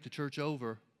 trying to take the church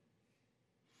over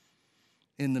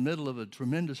in the middle of a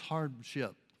tremendous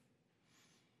hardship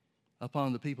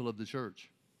upon the people of the church.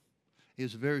 It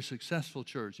was a very successful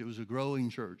church. It was a growing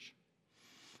church.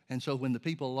 And so when the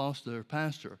people lost their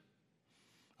pastor,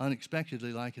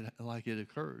 unexpectedly like it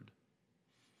occurred,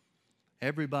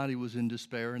 everybody was in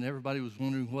despair and everybody was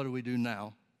wondering, what do we do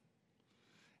now?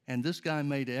 And this guy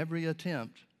made every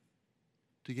attempt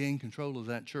to gain control of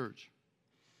that church.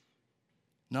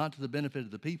 Not to the benefit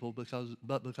of the people,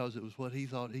 but because it was what he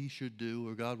thought he should do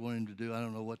or God wanted him to do. I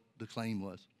don't know what the claim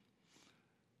was.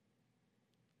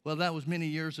 Well, that was many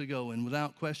years ago, and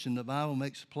without question, the Bible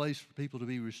makes a place for people to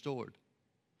be restored.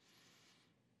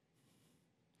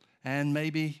 And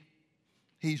maybe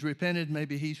he's repented,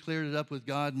 maybe he's cleared it up with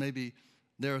God, maybe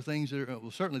there are things that are,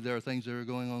 well, certainly there are things that are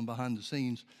going on behind the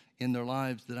scenes in their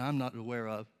lives that I'm not aware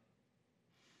of.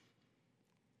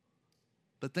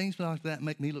 But things like that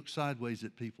make me look sideways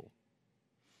at people.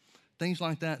 Things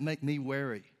like that make me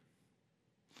wary.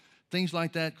 Things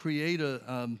like that create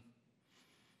a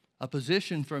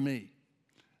position for me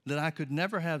that I could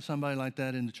never have somebody like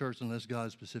that in the church unless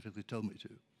God specifically told me to.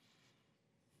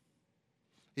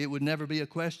 It would never be a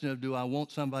question of, do I want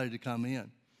somebody to come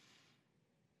in?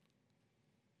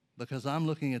 Because I'm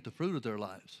looking at the fruit of their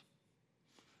lives,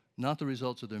 not the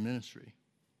results of their ministry.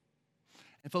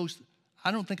 And folks,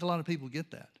 I don't think a lot of people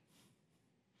get that.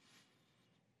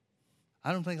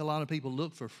 I don't think a lot of people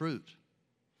look for fruit.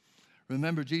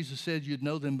 Remember, Jesus said you'd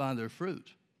know them by their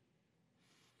fruit.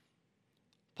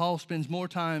 Paul spends more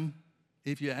time,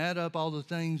 if you add up all the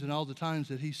things and all the times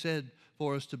that he said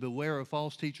for us to beware of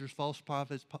false teachers, false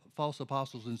prophets, false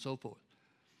apostles, and so forth.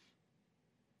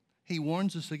 He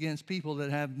warns us against people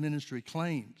that have ministry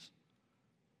claims.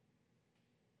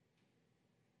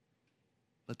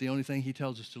 But the only thing he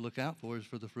tells us to look out for is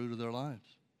for the fruit of their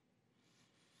lives.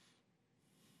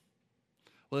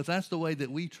 Well, if that's the way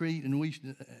that we treat, and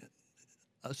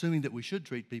assuming that we should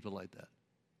treat people like that,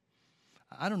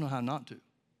 I don't know how not to.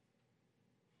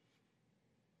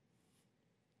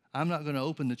 I'm not going to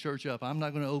open the church up. I'm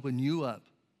not going to open you up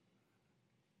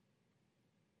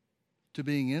to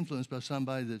being influenced by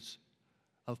somebody that's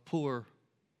of poor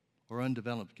or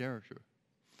undeveloped character,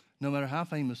 no matter how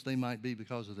famous they might be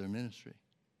because of their ministry.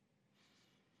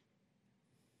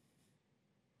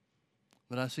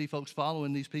 But I see folks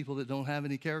following these people that don't have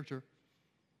any character.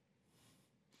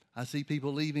 I see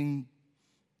people leaving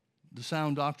the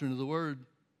sound doctrine of the Word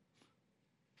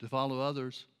to follow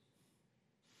others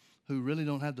who really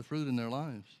don't have the fruit in their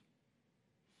lives.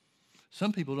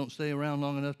 Some people don't stay around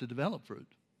long enough to develop fruit.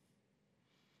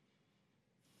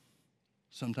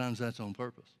 Sometimes that's on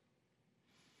purpose.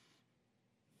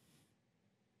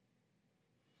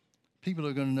 People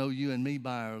are going to know you and me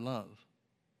by our love.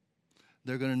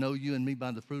 They're going to know you and me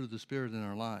by the fruit of the Spirit in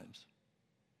our lives.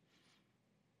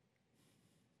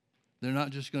 They're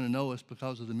not just going to know us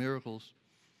because of the miracles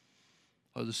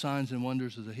or the signs and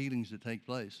wonders of the healings that take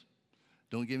place.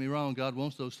 Don't get me wrong, God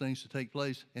wants those things to take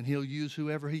place, and He'll use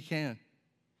whoever He can.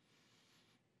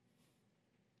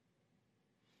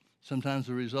 Sometimes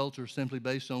the results are simply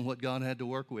based on what God had to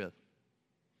work with.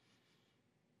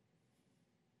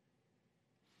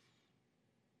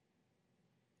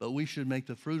 But we should make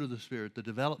the fruit of the Spirit, the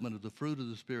development of the fruit of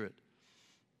the Spirit,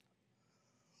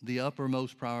 the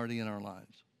uppermost priority in our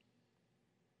lives.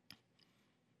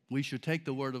 We should take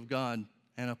the Word of God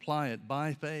and apply it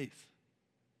by faith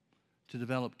to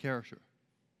develop character,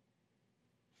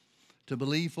 to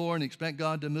believe for and expect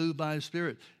God to move by His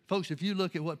Spirit. Folks, if you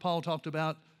look at what Paul talked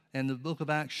about, and the book of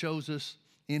Acts shows us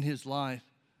in his life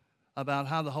about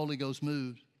how the Holy Ghost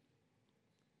moved,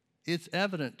 it's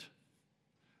evident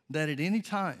that at any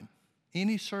time,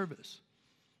 any service,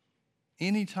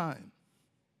 any time,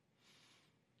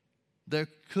 there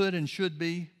could and should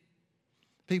be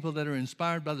people that are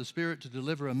inspired by the Spirit to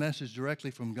deliver a message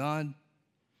directly from God.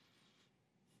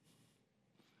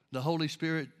 The Holy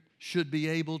Spirit should be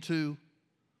able to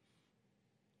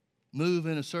move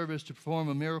in a service to perform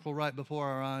a miracle right before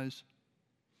our eyes.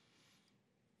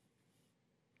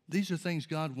 These are things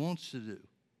God wants to do.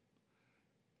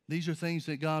 These are things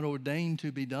that God ordained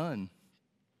to be done.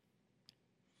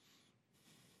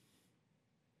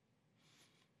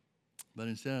 But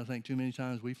instead, I think too many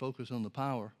times we focus on the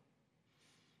power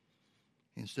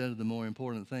instead of the more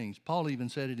important things. Paul even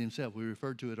said it himself. We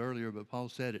referred to it earlier, but Paul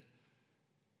said it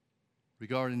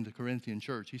regarding the Corinthian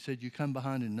church. He said, you come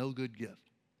behind in no good gift.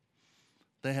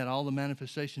 They had all the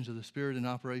manifestations of the Spirit in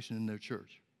operation in their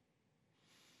church.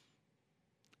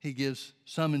 He gives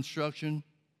some instruction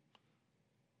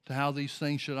to how these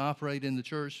things should operate in the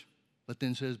church, but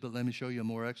then says, but let me show you a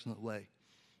more excellent way.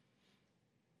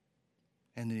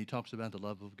 And then he talks about the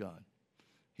love of God.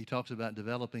 He talks about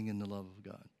developing in the love of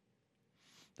God.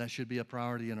 That should be a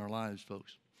priority in our lives,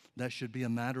 folks. That should be a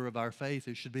matter of our faith.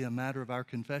 It should be a matter of our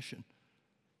confession.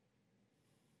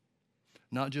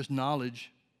 Not just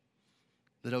knowledge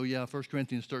that, oh yeah, 1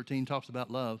 Corinthians 13 talks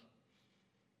about love.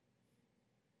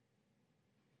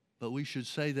 But we should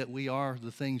say that we are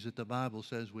the things that the Bible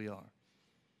says we are.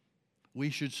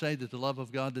 We should say that the love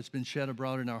of God that's been shed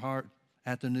abroad in our heart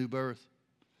at the new birth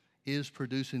is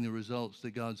producing the results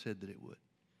that God said that it would.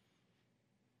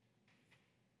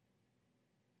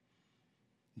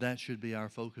 That should be our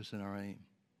focus and our aim.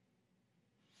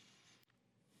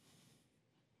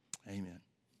 Amen.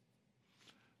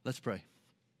 Let's pray.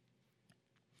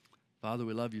 Father,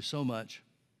 we love you so much.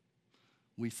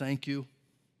 We thank you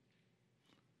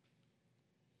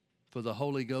for the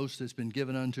Holy Ghost that's been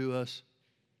given unto us,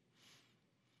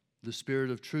 the Spirit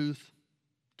of truth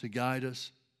to guide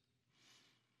us.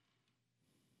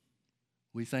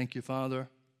 We thank you, Father,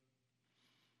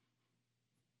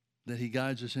 that he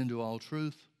guides us into all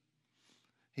truth.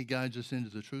 He guides us into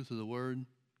the truth of the Word.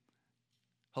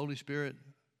 Holy Spirit,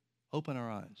 open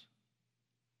our eyes.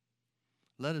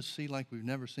 Let us see like we've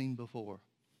never seen before.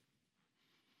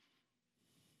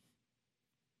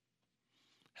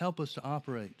 Help us to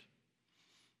operate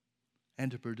and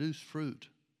to produce fruit,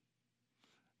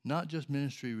 not just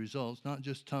ministry results, not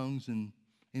just tongues and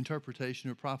interpretation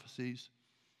or prophecies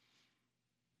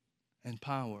and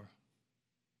power,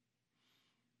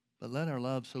 but let our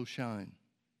love so shine.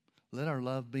 Let our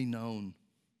love be known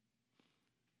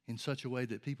in such a way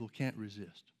that people can't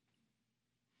resist.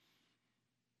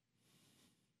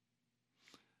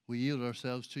 We yield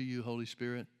ourselves to you, Holy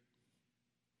Spirit,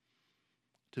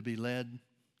 to be led,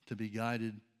 to be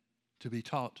guided, to be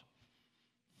taught.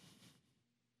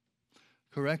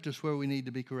 Correct us where we need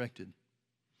to be corrected.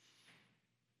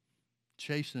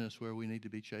 Chasten us where we need to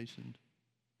be chastened.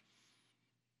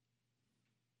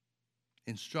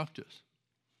 Instruct us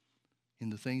in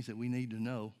the things that we need to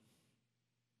know.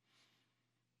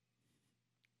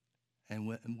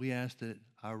 And we ask that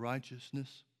our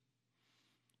righteousness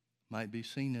might be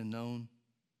seen and known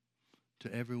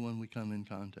to everyone we come in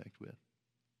contact with.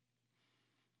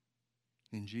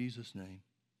 In Jesus' name.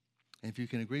 And if you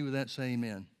can agree with that, say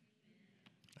amen.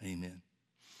 Amen.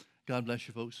 God bless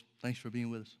you, folks. Thanks for being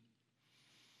with us.